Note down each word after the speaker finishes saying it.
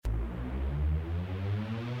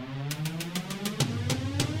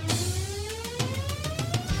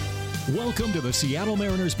Welcome to the Seattle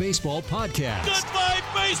Mariners Baseball Podcast. Goodbye,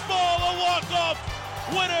 baseball, a walk-off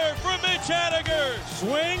winner for Mitch Haniger.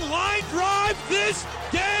 Swing, line drive, this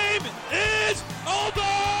game is over!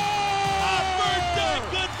 Birthday,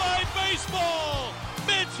 goodbye, baseball.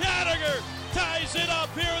 Mitch Haniger ties it up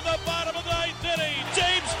here in the bottom of the ninth inning.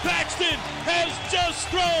 James Paxton has just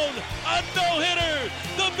thrown a no-hitter.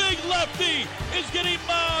 The big lefty is getting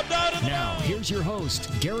mobbed out of the Now, mound. here's your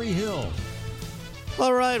host, Gary Hill.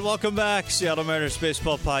 All right, welcome back, Seattle Mariners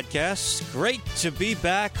Baseball Podcast. Great to be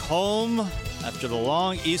back home after the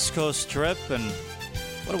long East Coast trip, and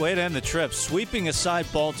what a way to end the trip. Sweeping aside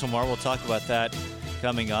Baltimore, we'll talk about that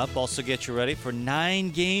coming up. Also get you ready for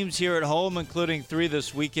 9 games here at home, including 3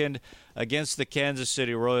 this weekend against the Kansas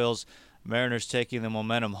City Royals. Mariners taking the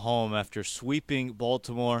momentum home after sweeping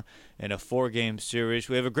Baltimore in a 4-game series.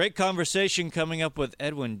 We have a great conversation coming up with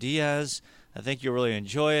Edwin Diaz. I think you'll really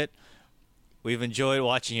enjoy it. We've enjoyed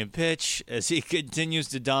watching him pitch as he continues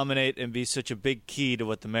to dominate and be such a big key to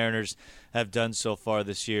what the Mariners have done so far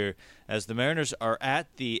this year, as the Mariners are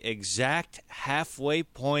at the exact halfway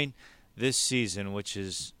point this season, which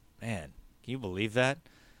is, man, can you believe that?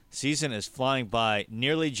 Season is flying by,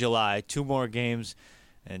 nearly July, 2 more games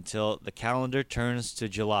until the calendar turns to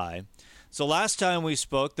July. So last time we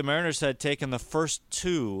spoke, the Mariners had taken the first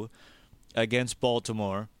 2 against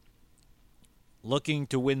Baltimore, looking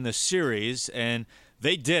to win the series, and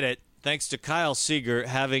they did it thanks to Kyle Seager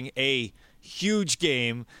having a huge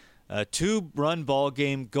game, a 2-run ball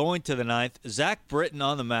game going to the 9th. Zach Britton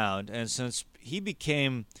on the mound, and since he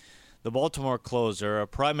became the Baltimore closer, a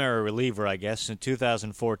primary reliever, I guess, in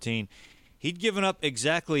 2014, he'd given up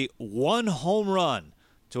exactly 1 home run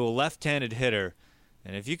to a left-handed hitter,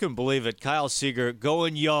 and if you can believe it, Kyle Seager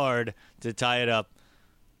going yard to tie it up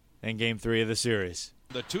in Game 3 of the series.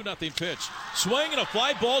 The 2-0 pitch. Swing and a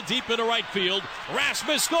fly ball deep into right field.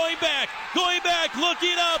 Rasmus going back,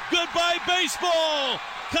 looking up. Goodbye, baseball.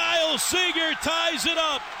 Kyle Seager ties it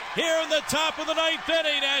up here in the top of the 9th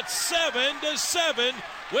inning at 7-7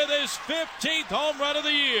 with his 15th home run of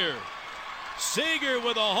the year. Seager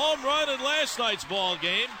with a home run in last night's ball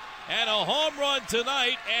game and a home run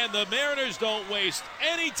tonight, and the Mariners don't waste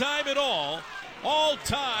any time at all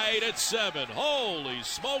tied at 7. Holy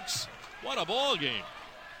smokes, what a ball game.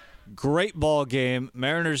 Great ball game.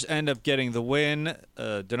 Mariners end up getting the win.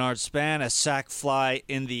 Denard Span, a sac fly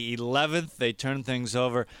in the 11th. They turn things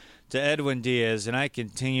over to Edwin Diaz, and I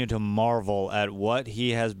continue to marvel at what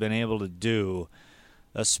he has been able to do,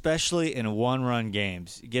 especially in 1-run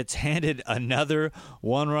games. He gets handed another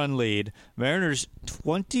 1-run lead. Mariners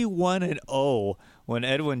 21-0 when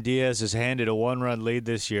Edwin Diaz is handed a 1-run lead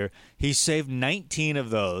this year. He saved 19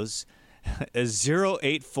 of those. A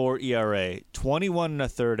 0.84 ERA, 21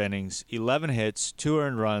 1/3 innings, 11 hits, 2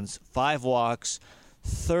 earned runs, 5 walks,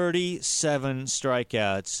 37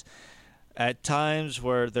 strikeouts. At times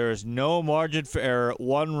where there is no margin for error,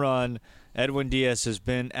 1 run, Edwin Diaz has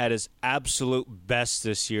been at his absolute best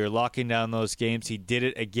this year, locking down those games. He did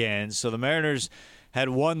it again. So the Mariners had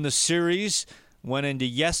won the series, went into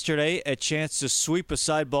yesterday a chance to sweep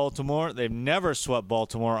aside Baltimore. They've never swept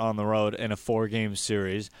Baltimore on the road in a 4-game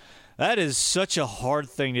series. That is such a hard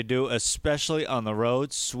thing to do, especially on the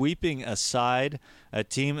road, sweeping aside a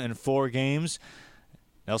team in 4 games.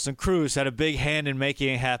 Nelson Cruz had a big hand in making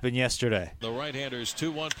it happen yesterday. The right-hander's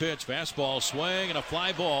 2-1 pitch, fastball swing and a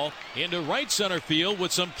fly ball into right center field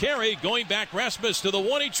with some carry. Going back, Rasmus to the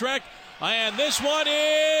 1-2 track, and this one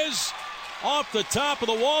is off the top of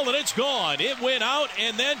the wall, and it's gone. It went out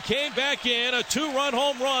and then came back in. A 2-run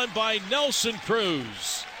home run by Nelson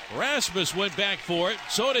Cruz. Rasmus went back for it.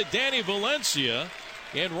 So did Danny Valencia.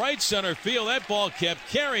 In right center field, that ball kept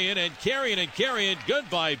carrying and carrying and carrying.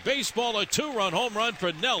 Goodbye, baseball. A 2-run home run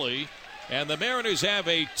for Nelly. And the Mariners have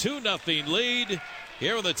a 2-0 lead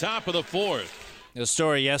here in the top of the 4th. The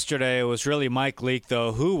story yesterday was really Mike Leake,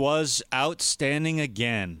 though, who was outstanding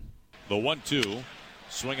again. The 1-2.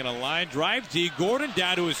 Swinging a line drive. D. Gordon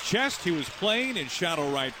down to his chest. He was playing in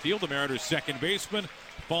shallow right field. The Mariners' second baseman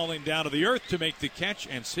falling down to the earth to make the catch,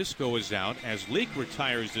 and Cisco is out as Leake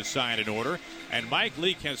retires the side in order. And Mike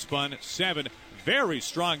Leake has spun 7 very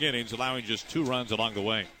strong innings, allowing just 2 runs along the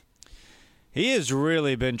way. He has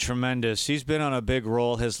really been tremendous. He's been on a big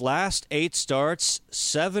roll. His last 8 starts,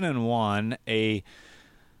 7-1, a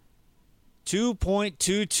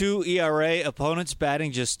 2.22 ERA. Opponents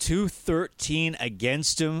batting just .213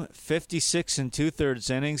 against him. 56 2/3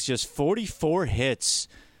 innings, just 44 hits.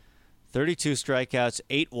 32 strikeouts,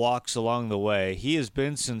 8 walks along the way. He has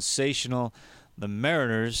been sensational. The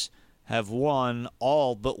Mariners have won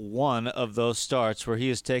all but one of those starts where he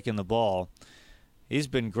has taken the ball. He's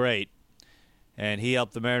been great. and he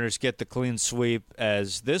helped the Mariners get the clean sweep,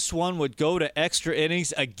 as this one would go to extra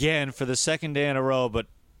innings again for the second day in a row. But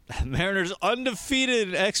Mariners undefeated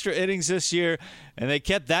in extra innings this year, and they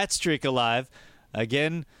kept that streak alive.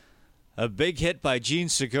 Again, a big hit by Jean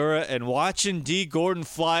Segura, and watching Dee Gordon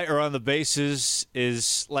fly around the bases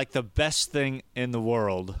is like the best thing in the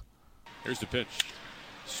world. Here's the pitch.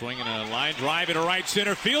 Swinging a line drive into right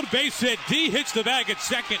center field. Base hit. D hits the bag at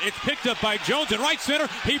second. It's picked up by Jones in right center.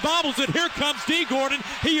 He bobbles it. Here comes Dee Gordon.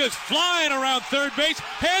 He is flying around third base.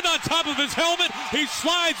 Hand on top of his helmet. He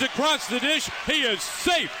slides across the dish. He is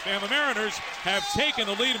safe. And the Mariners have taken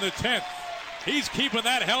the lead in the 10th. He's keeping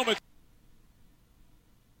that helmet.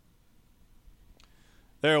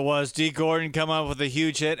 There it was. Dee Gordon come up with a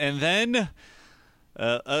huge hit. And then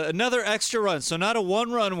another extra run. So not a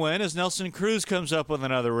one-run win as Nelson Cruz comes up with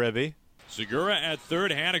another ribby. Segura at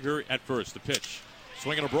third, Haniger at first. The pitch.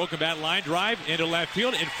 Swinging a broken bat line drive into left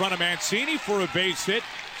field in front of Mancini for a base hit.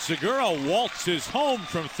 Segura waltzes home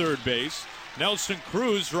from third base. Nelson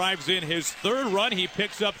Cruz drives in his third run. He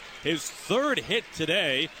picks up his third hit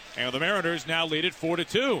today. And the Mariners now lead it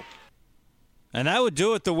 4-2. And that would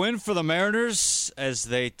do it, the win for the Mariners as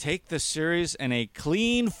they take the series in a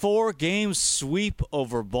clean 4-game sweep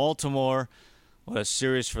over Baltimore. What a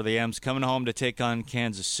series for the M's, coming home to take on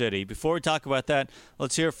Kansas City. Before we talk about that,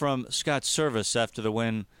 let's hear from Scott Servais after the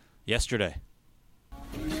win yesterday.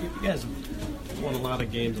 You guys won a lot of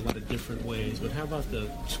games a lot of different ways, but how about the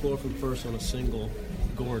score from first on a single,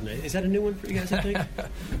 Gordon? Is that a new one for you guys, I think?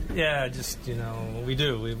 Yeah, we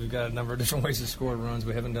do. We've got a number of different ways to score runs.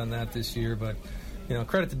 We haven't done that this year, but,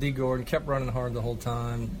 credit to Dee Gordon. Kept running hard the whole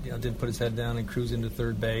time. Didn't put his head down and cruise into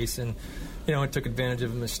third base, and, it took advantage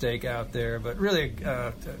of a mistake out there. But really,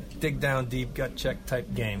 dig down deep, gut check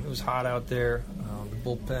type game. It was hot out there. The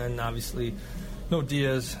bullpen, obviously, no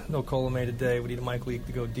Diaz, no Colomé today. We needed Mike Leake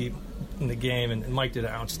to go deep in the game, and Mike did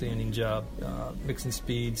an outstanding job mixing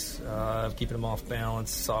speeds, keeping him off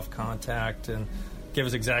balance, soft contact, and gave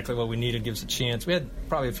us exactly what we needed, give us a chance. We had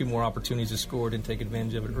probably a few more opportunities to score, didn't take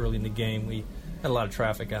advantage of it early in the game. We had a lot of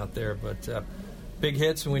traffic out there, but big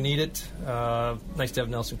hits when we need it. Nice to have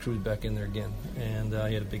Nelson Cruz back in there again, and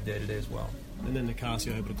he had a big day today as well. And then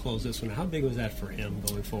Nicasio able to close this one. How big was that for him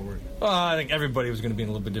going forward? Well, I think everybody was going to be in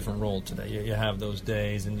a little bit different role today. You have those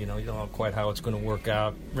days, and you don't know quite how it's going to work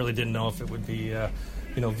out. Really didn't know if it would be,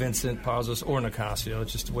 Vincent, Pazos, or Nicasio.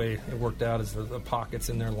 It's just the way it worked out as the pockets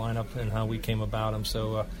in their lineup and how we came about them.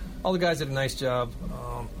 So all the guys did a nice job.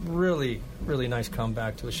 Really, really nice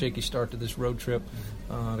comeback to a shaky start to this road trip.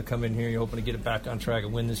 To come in here, you're hoping to get it back on track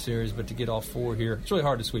and win this series, but to get all four here, it's really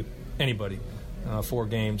hard to sweep anybody. 4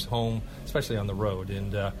 games home, especially on the road,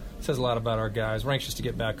 and it says a lot about our guys. We're anxious to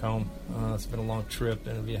get back home. It's been a long trip,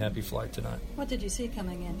 and it'll be a happy flight tonight. What did you see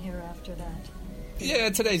coming in here after that? Yeah,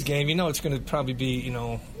 today's game, it's going to probably be,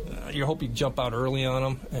 you hope you jump out early on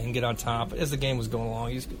him and get on top. As the game was going along,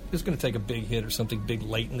 he's going to take a big hit or something big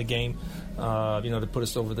late in the game, to put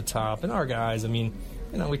us over the top. And our guys,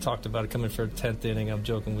 we talked about it coming for the 10th inning. I'm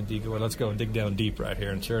joking with Dee Gordon, let's go and dig down deep right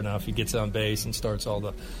here. And sure enough, he gets on base and starts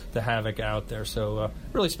all the havoc out there. So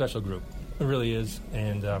really special group. It really is.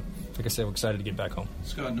 And like I said, we're excited to get back home.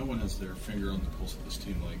 Scott, no one has their finger on the pulse of this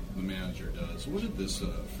team like the manager does. What did this,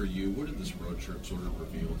 for you, what did this road trip sort of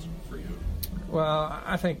reveal for you? Well,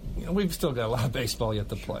 I think we've still got a lot of baseball yet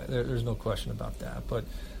to play. There's no question about that. But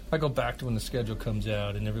I go back to when the schedule comes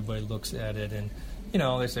out and everybody looks at it and,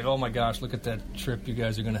 they say, oh, my gosh, look at that trip you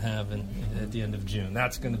guys are going to have at the end of June.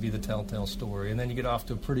 That's going to be the telltale story. And then you get off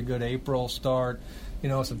to a pretty good April start.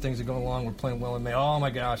 Some things are going along. We're playing well in May. Oh, my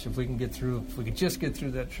gosh, if we could just get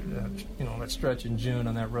through that, that stretch in June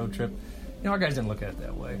on that road trip. Our guys didn't look at it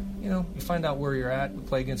that way. You find out where you're at. We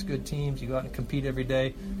play against good teams. You go out and compete every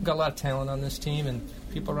day. We've got a lot of talent on this team, and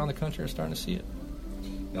people around the country are starting to see it.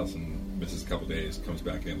 Nelson misses a couple days, comes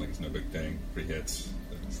back in like it's no big thing. 3 hits.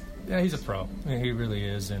 Yeah, he's a pro. He really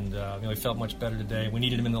is, and he felt much better today. We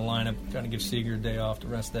needed him in the lineup, trying to give Seager a day off to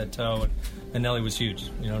rest that toe, and Nelly was huge.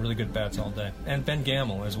 Really good bats all day. And Ben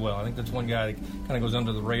Gamel as well. I think that's one guy that kind of goes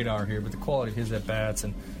under the radar here, but the quality of his at-bats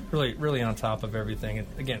and really, really on top of everything. And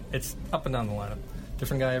again, it's up and down the lineup.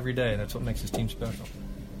 Different guy every day, and that's what makes his team special.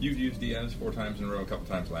 You've used Diaz 4 times in a row, a couple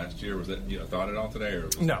times last year. Was that thought at all today? Or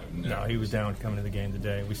No, he was down coming to the game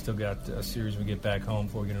today. We still got a series when we get back home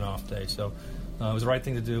before we get an off day. So it was the right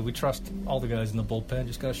thing to do. We trust all the guys in the bullpen.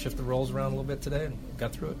 Just got to shift the roles around a little bit today and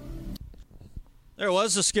got through it. There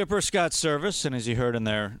was the skipper, Scott Servais, and as you heard in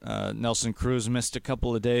there, Nelson Cruz missed a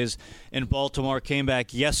couple of days in Baltimore, came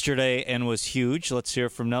back yesterday and was huge. Let's hear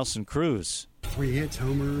from Nelson Cruz. 3 hits,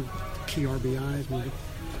 homer, key RBIs.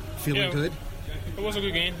 Feeling good? It was a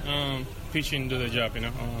good game. Pitching did the job,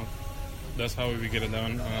 that's how we get it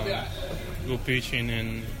done. Good pitching,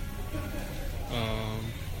 and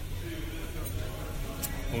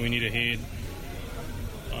when we need a hit,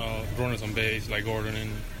 runners on base like Gordon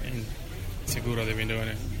and Segura, they've been doing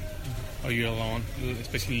it all year long,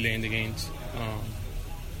 especially late in the games.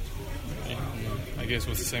 I guess it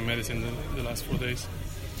was the same medicine the last 4 days.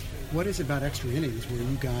 What is it about extra innings where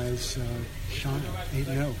you guys shine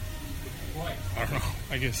 8-0? I don't know.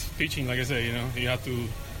 I guess pitching, like I said, you have to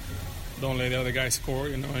don't let the other guy score,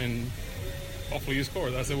 and hopefully you score.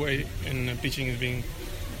 That's the way. And pitching is being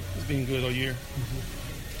good all year. Mm-hmm.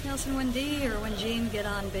 Nelson, when D or when Gene get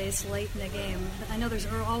on base late in the game, I know there's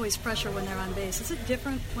always pressure when they're on base. Is it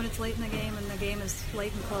different when it's late in the game and the game is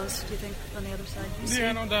late and close, do you think, on the other side?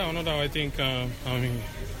 Yeah, no doubt. I think,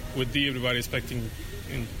 with D, everybody expecting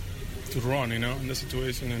him to run, in the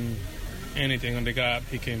situation, and anything on the gap,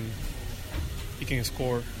 he can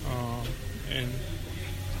score. And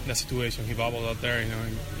that situation, he bobbled out there, and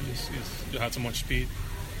he had so much speed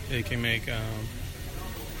that he can make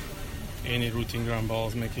any routine ground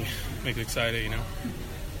balls make it exciting, You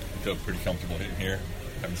feel pretty comfortable hitting here,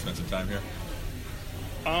 having spent some time here?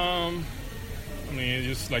 It's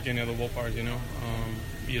just like any other ballpark, you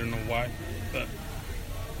don't know why, but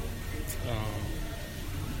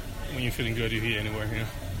when you're feeling good, you hit anywhere,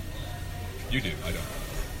 You do, I don't.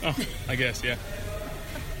 Oh, I guess, yeah.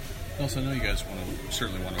 Also, I know you guys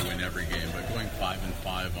certainly want to win every game, but going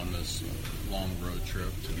 5-5 on this long road trip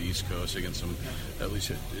to the East Coast against some, at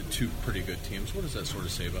least two pretty good teams, what does that sort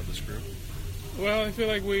of say about this group? Well, I feel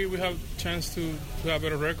like we have a chance to have a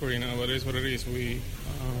better record, but it is what it is. We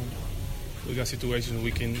got situations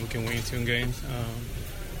we can win 2 games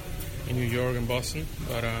in New York and Boston,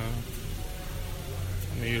 but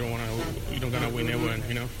you don't gonna win everyone,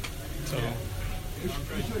 So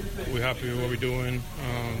we're happy with what we're doing.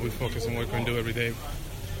 We focus on what we can do every day.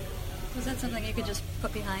 Was that something you could just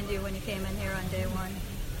put behind you when you came in here on day one?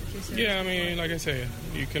 Yeah, like I say,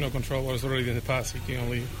 you cannot control what's already in the past. You can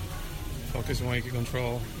only focus on what you can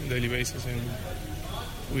control on a daily basis, and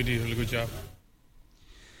we did a really good job.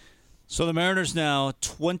 So the Mariners now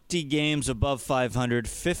 20 games above 500,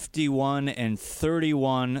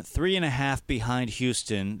 51-31, 3.5 behind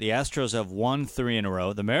Houston. The Astros have won 3 in a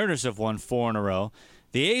row. The Mariners have won 4 in a row.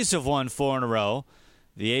 The A's have won 4 in a row.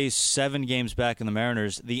 The A's 7 games back in the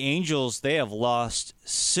Mariners. The Angels, they have lost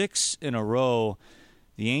 6 in a row.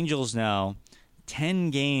 The Angels now 10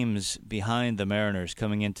 games behind the Mariners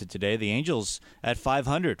coming into today. The Angels at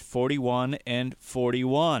 500,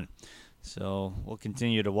 41-41. So we'll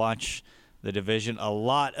continue to watch the division. A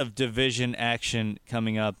lot of division action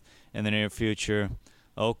coming up in the near future.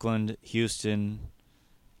 Oakland, Houston,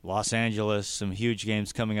 Los Angeles, some huge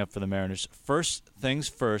games coming up for the Mariners. First things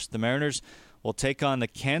first, the Mariners will take on the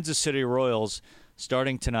Kansas City Royals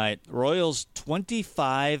starting tonight. Royals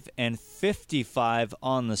 25-55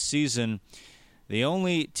 on the season. The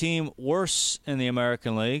only team worse in the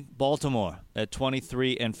American League, Baltimore, at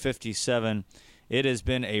 23-57. It has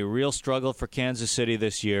been a real struggle for Kansas City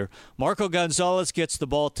this year. Marco Gonzalez gets the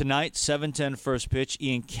ball tonight, 7:10 first pitch.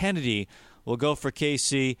 Ian Kennedy will go for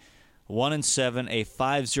KC, 1-7, a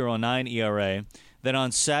 5.09 ERA. Then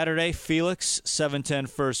on Saturday, Felix, 7:10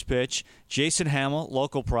 first pitch. Jason Hamill,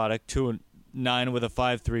 local product, 2.9 with a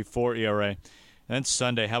 5.34 ERA. And then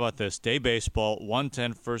Sunday, how about this? Day baseball,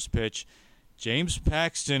 1:10 first pitch. James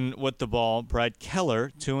Paxton with the ball. Brad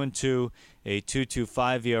Keller, 2-2, a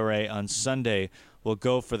 2.25 ERA on Sunday, will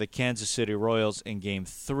go for the Kansas City Royals in Game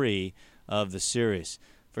 3 of the series.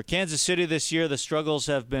 For Kansas City this year, the struggles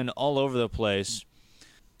have been all over the place.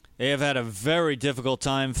 They have had a very difficult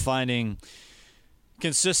time finding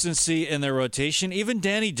consistency in their rotation. Even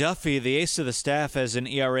Danny Duffy, the ace of the staff, has an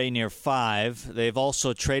ERA near 5. They've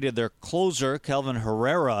also traded their closer, Kelvin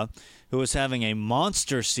Herrera, who is having a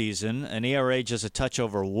monster season, an ERA just a touch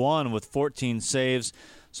over 1 with 14 saves.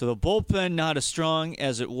 So the bullpen not as strong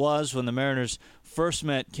as it was when the Mariners first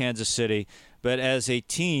met Kansas City, but as a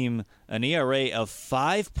team, an ERA of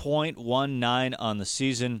 5.19 on the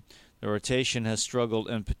season. The rotation has struggled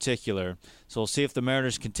in particular. So we'll see if the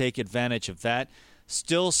Mariners can take advantage of that.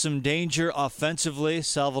 Still some danger offensively.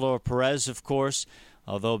 Salvador Perez, of course,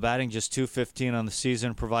 although batting just .215 on the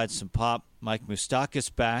season, provides some pop. Mike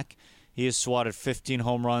Moustakas back. He has swatted 15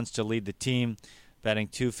 home runs to lead the team, batting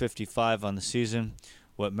 .255 on the season.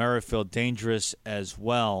 Whit Merrifield dangerous as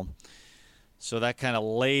well. So that kind of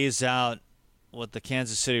lays out what the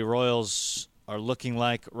Kansas City Royals are looking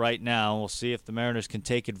like right now. We'll see if the Mariners can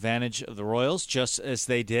take advantage of the Royals, just as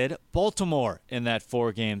they did Baltimore in that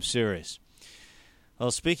 4-game series.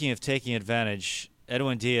 Well, speaking of taking advantage,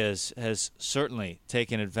 Edwin Diaz has certainly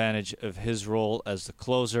taken advantage of his role as the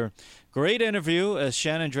closer. Great interview as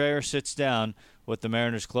Shannon Drayer sits down with the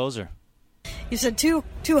Mariners closer. You said too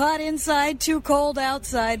hot inside, too cold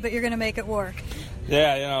outside, but you're going to make it work.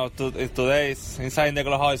 Yeah, today inside in the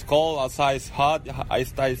clubhouse is cold, outside is hot. I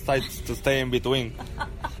try to stay in between.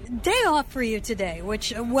 Day off for you today,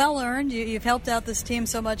 which well earned. You've helped out this team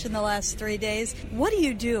so much in the last 3 days. What do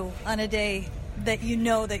you do on a day that you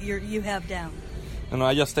know that you have down?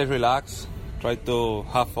 I just stay relaxed, try to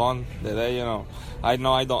have fun the day. I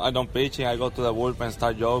don't pitch. I go to the bullpen,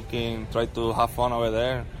 start joking, try to have fun over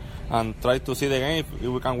there, and try to see the game if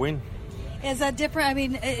we can win. Is that different? I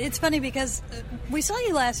mean, it's funny because we saw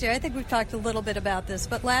you last year. I think we've talked a little bit about this,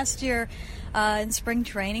 but last year in spring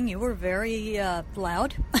training, you were very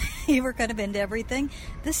loud. You were kind of into everything.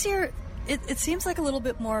 This year, it seems like a little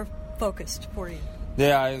bit more focused for you.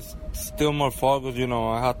 Yeah, it's still more focused.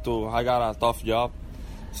 I got a tough job,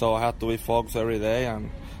 so I have to be focused every day, and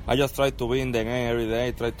I just try to win the game every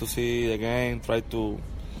day. Try to see the game. Try to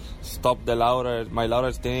stop my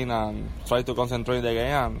loudest thing, and try to concentrate on the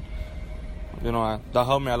game. And that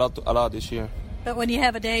helped me a lot this year. But when you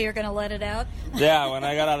have a day, you're going to let it out? Yeah, when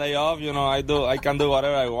I got a day off, I can do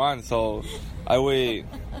whatever I want. So I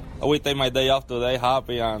will take my day off today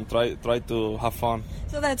happy and try to have fun.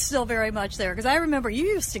 So that's still very much there. Because I remember you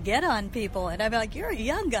used to get on people, and I'd be like, you're a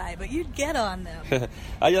young guy, but you'd get on them.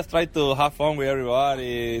 I just try to have fun with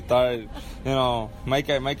everybody,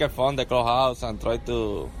 make it fun, the clubhouse, and try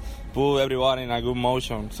to put everyone in a good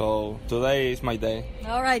motion. So today is my day.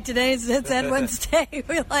 All right, it's Edwin's day.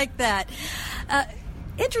 We like that.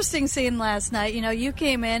 Interesting scene last night. You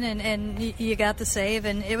came in and you got the save,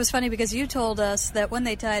 and it was funny because you told us that when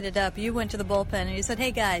they tied it up, you went to the bullpen and you said,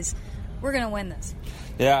 "Hey guys, we're going to win this."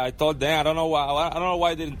 Yeah, I told them. I don't know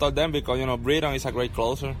why I didn't tell them because Britton is a great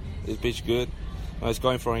closer. He pitched good. He's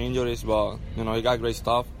going for injuries, but he got great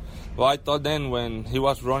stuff. But I told them when he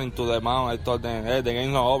was running to the mound, I told them, hey, the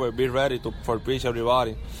game's not over. Be ready for pitch,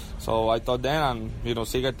 everybody. So I told them, and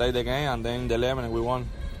Seager tied the game, and then in the 11th we won.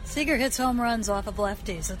 Seager hits home runs off of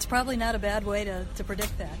lefties. It's probably not a bad way to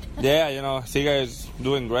predict that. Yeah, Seager is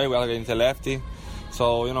doing great against the lefty.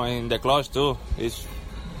 So in the clutch too, he's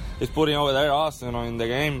putting over there us, in the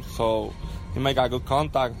game. So he make a good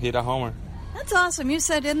contact, hit a homer. That's awesome. You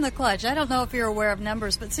said in the clutch. I don't know if you're aware of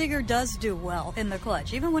numbers, but Seager does do well in the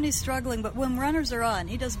clutch, even when he's struggling. But when runners are on,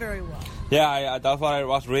 he does very well. Yeah, that's what I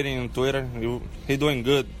was reading on Twitter. He's doing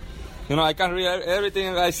good. I can read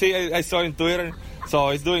everything I see. I saw in Twitter. So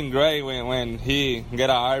he's doing great when he get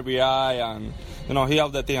an RBI, and he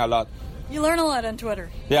helped the team a lot. You learn a lot on Twitter.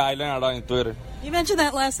 Yeah, I learn a lot on Twitter. You mentioned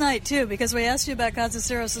that last night, too, because we asked you about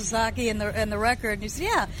Kazuhiro Sasaki and the record, and you said,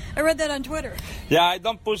 yeah, I read that on Twitter. Yeah, I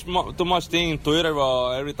don't push too much thing in Twitter,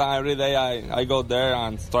 but every day I go there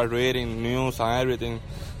and start reading news and everything,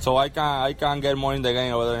 so I can get more in the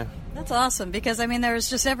game over there. That's awesome, because, there's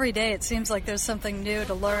just every day it seems like there's something new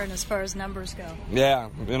to learn as far as numbers go. Yeah,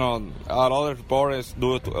 our other reporters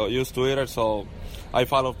use Twitter, so I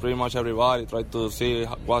follow pretty much everybody, try to see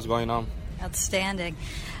what's going on. Outstanding.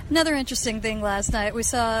 Another interesting thing last night, we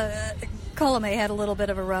saw Colomé had a little bit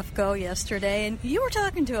of a rough go yesterday, and you were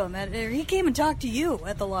talking to him. He came and talked to you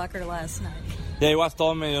at the locker last night. Yeah, he was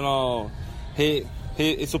told me,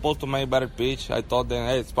 he's supposed to make better pitch. I told them,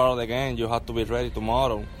 hey, it's part of the game. You have to be ready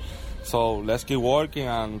tomorrow. So let's keep working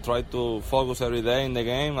and try to focus every day in the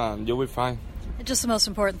game, and you'll be fine. Just the most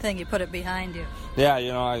important thing, you put it behind you.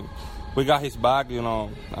 Yeah, we got his back.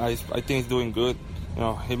 I think he's doing good.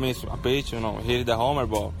 He missed a pitch, he hit the homer,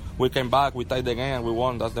 but we came back, we tied the game, and we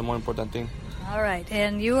won. That's the more important thing. All right,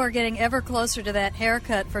 and you are getting ever closer to that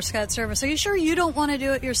haircut for Scott Servais. Are you sure you don't want to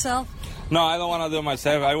do it yourself? No, I don't want to do it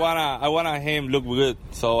myself. I wanna him look good,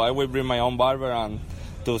 so I will bring my own barber and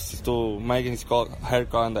to make his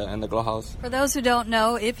haircut in the clubhouse. For those who don't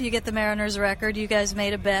know, if you get the Mariners record, you guys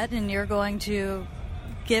made a bet, and you're going to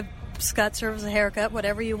give Scott Servais a haircut,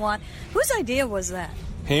 whatever you want. Whose idea was that?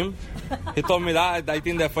 Him. He told me that. I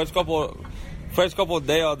think the first couple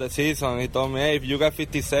days of the season, he told me, hey, if you got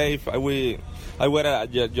 50 saves, I will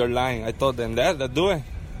at your line. I told them let's do it.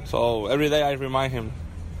 So every day I remind him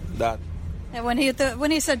that. And when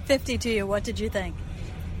he said 50 to you, what did you think?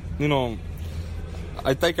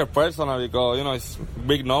 I take it personal because it's a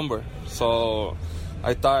big number. So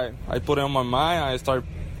I put it on my mind. I start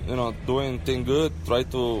doing things good, try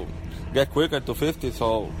to get quicker to 50.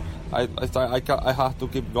 So I have to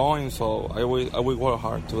keep going, so I will work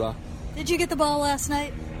hard to that. Did you get the ball last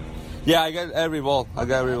night? Yeah, I get every ball. I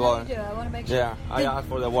get every ball. You do. I want to make sure. Yeah, I ask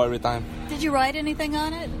for the ball every time. Did you write anything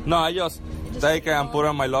on it? No, I just take it and put it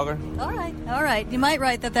on my locker. All right. You might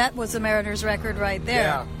write that was the Mariners record right there.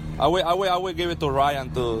 Yeah, I will give it to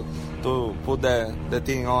Ryan to put the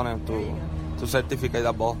thing on and to certificate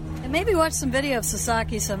that ball. And maybe watch some video of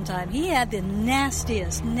Sasaki sometime. He had the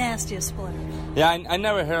nastiest splitter. Yeah, I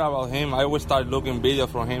never heard about him. I would start looking videos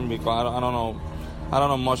from him because I don't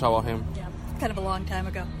know much about him. Yeah, kind of a long time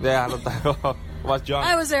ago. Yeah, a long time ago. I was young.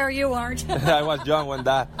 I was there, you weren't. I was young when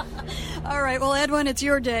that. All right, well, Edwin, it's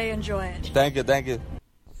your day. Enjoy it. Thank you.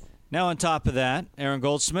 Now on top of that, Aaron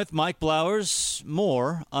Goldsmith, Mike Blowers,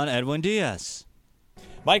 more on Edwin Diaz.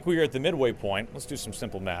 Mike, we are at the midway point. Let's do some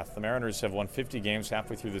simple math. The Mariners have won 50 games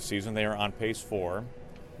halfway through the season. They are on pace for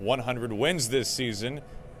 100 wins this season.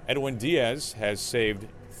 Edwin Diaz has saved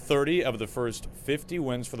 30 of the first 50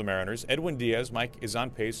 wins for the Mariners. Edwin Diaz, Mike, is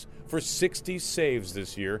on pace for 60 saves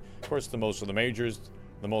this year. Of course, the most of the majors,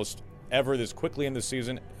 the most ever this quickly in the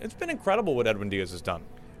season. It's been incredible what Edwin Diaz has done.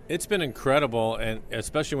 It's been incredible, and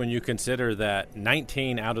especially when you consider that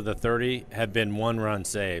 19 out of the 30 have been one-run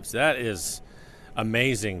saves. That is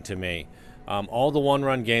amazing to me. All the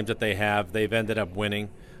one-run games that they have, they've ended up winning.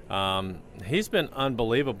 He's been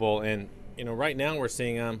unbelievable, and right now we're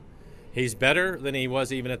seeing him. He's better than he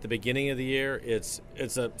was even at the beginning of the year. It's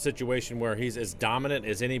a situation where he's as dominant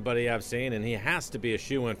as anybody I've seen, and he has to be a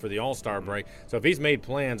shoo-in for the All-Star break. So if he's made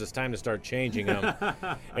plans, it's time to start changing them.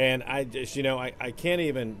 And I just, I can't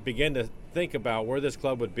even begin to think about where this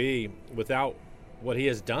club would be without what he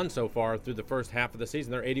has done so far through the first half of the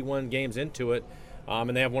season. They're 81 games into it, and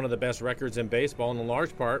they have one of the best records in baseball, in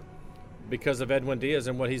large part because of Edwin Diaz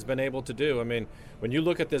and what he's been able to do. I mean, when you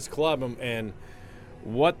look at this club and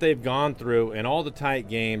what they've gone through and all the tight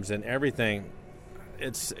games and everything,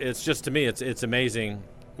 it's just, to me, it's amazing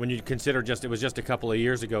when you consider it was just a couple of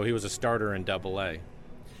years ago he was a starter in AA.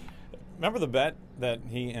 Remember the bet that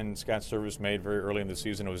he and Scott Service made very early in the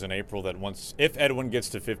season? It was in April that if Edwin gets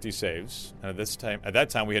to 50 saves, and at that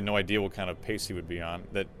time we had no idea what kind of pace he would be on,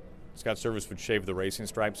 that Scott Service would shave the racing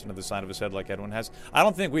stripes into the side of his head like Edwin has. I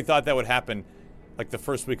don't think we thought that would happen like the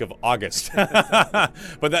first week of August.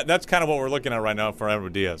 But that's kind of what we're looking at right now for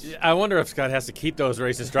Edwin Diaz. I wonder if Scott has to keep those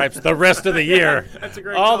racing stripes the rest of the year. That's a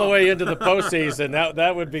great all call. The way into the postseason.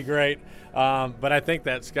 That would be great. But I think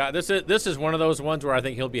that Scott, this is one of those ones where I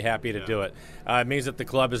think he'll be happy to do it. It means that the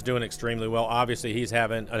club is doing extremely well. Obviously, he's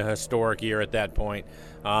having a historic year at that point.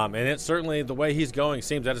 And it's certainly the way he's going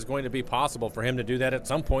seems that it's going to be possible for him to do that at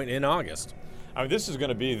some point in August. I mean, this is going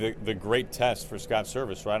to be the great test for Scott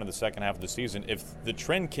Service right in the second half of the season. If the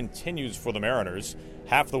trend continues for the Mariners,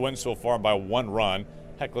 half the wins so far by one run,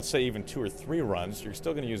 heck, let's say even 2 or 3 runs, you're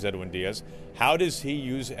still going to use Edwin Diaz. How does he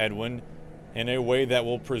use Edwin in a way that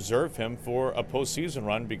will preserve him for a postseason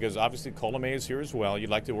run? Because obviously Colomé is here as well. You'd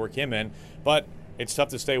like to work him in, but it's tough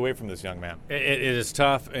to stay away from this young man. It is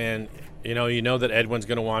tough, and you know that Edwin's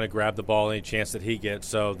going to want to grab the ball any chance that he gets,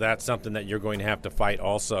 so that's something that you're going to have to fight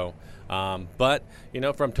also. But,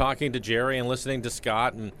 from talking to Jerry and listening to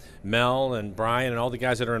Scott and Mel and Brian and all the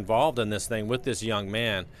guys that are involved in this thing with this young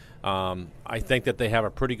man, I think that they have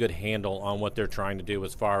a pretty good handle on what they're trying to do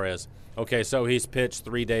as far as, okay, so he's pitched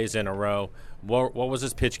 3 days in a row. What was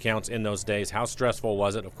his pitch counts in those days? How stressful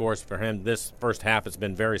was it? Of course, for him, this first half has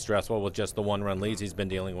been very stressful with just the one-run leads he's been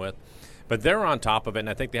dealing with. But they're on top of it, and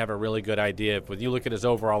I think they have a really good idea. When you look at his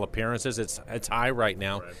overall appearances, it's high right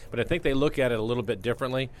now. Right. But I think they look at it a little bit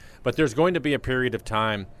differently. But there's going to be a period of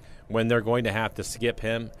time when they're going to have to skip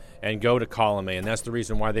him and go to Colomé, and that's the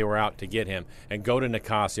reason why they were out to get him. And go to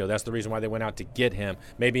Nicasio. That's the reason why they went out to get him.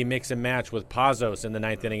 Maybe mix and match with Pazos in the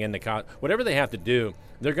 9th inning and Nicasio. Whatever they have to do,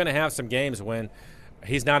 they're going to have some games when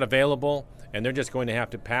he's not available, and they're just going to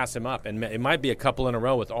have to pass him up. And it might be a couple in a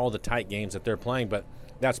row with all the tight games that they're playing, but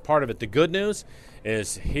that's part of it. The good news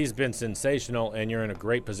is he's been sensational, and you're in a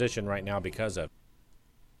great position right now because of it.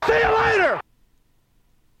 See you later!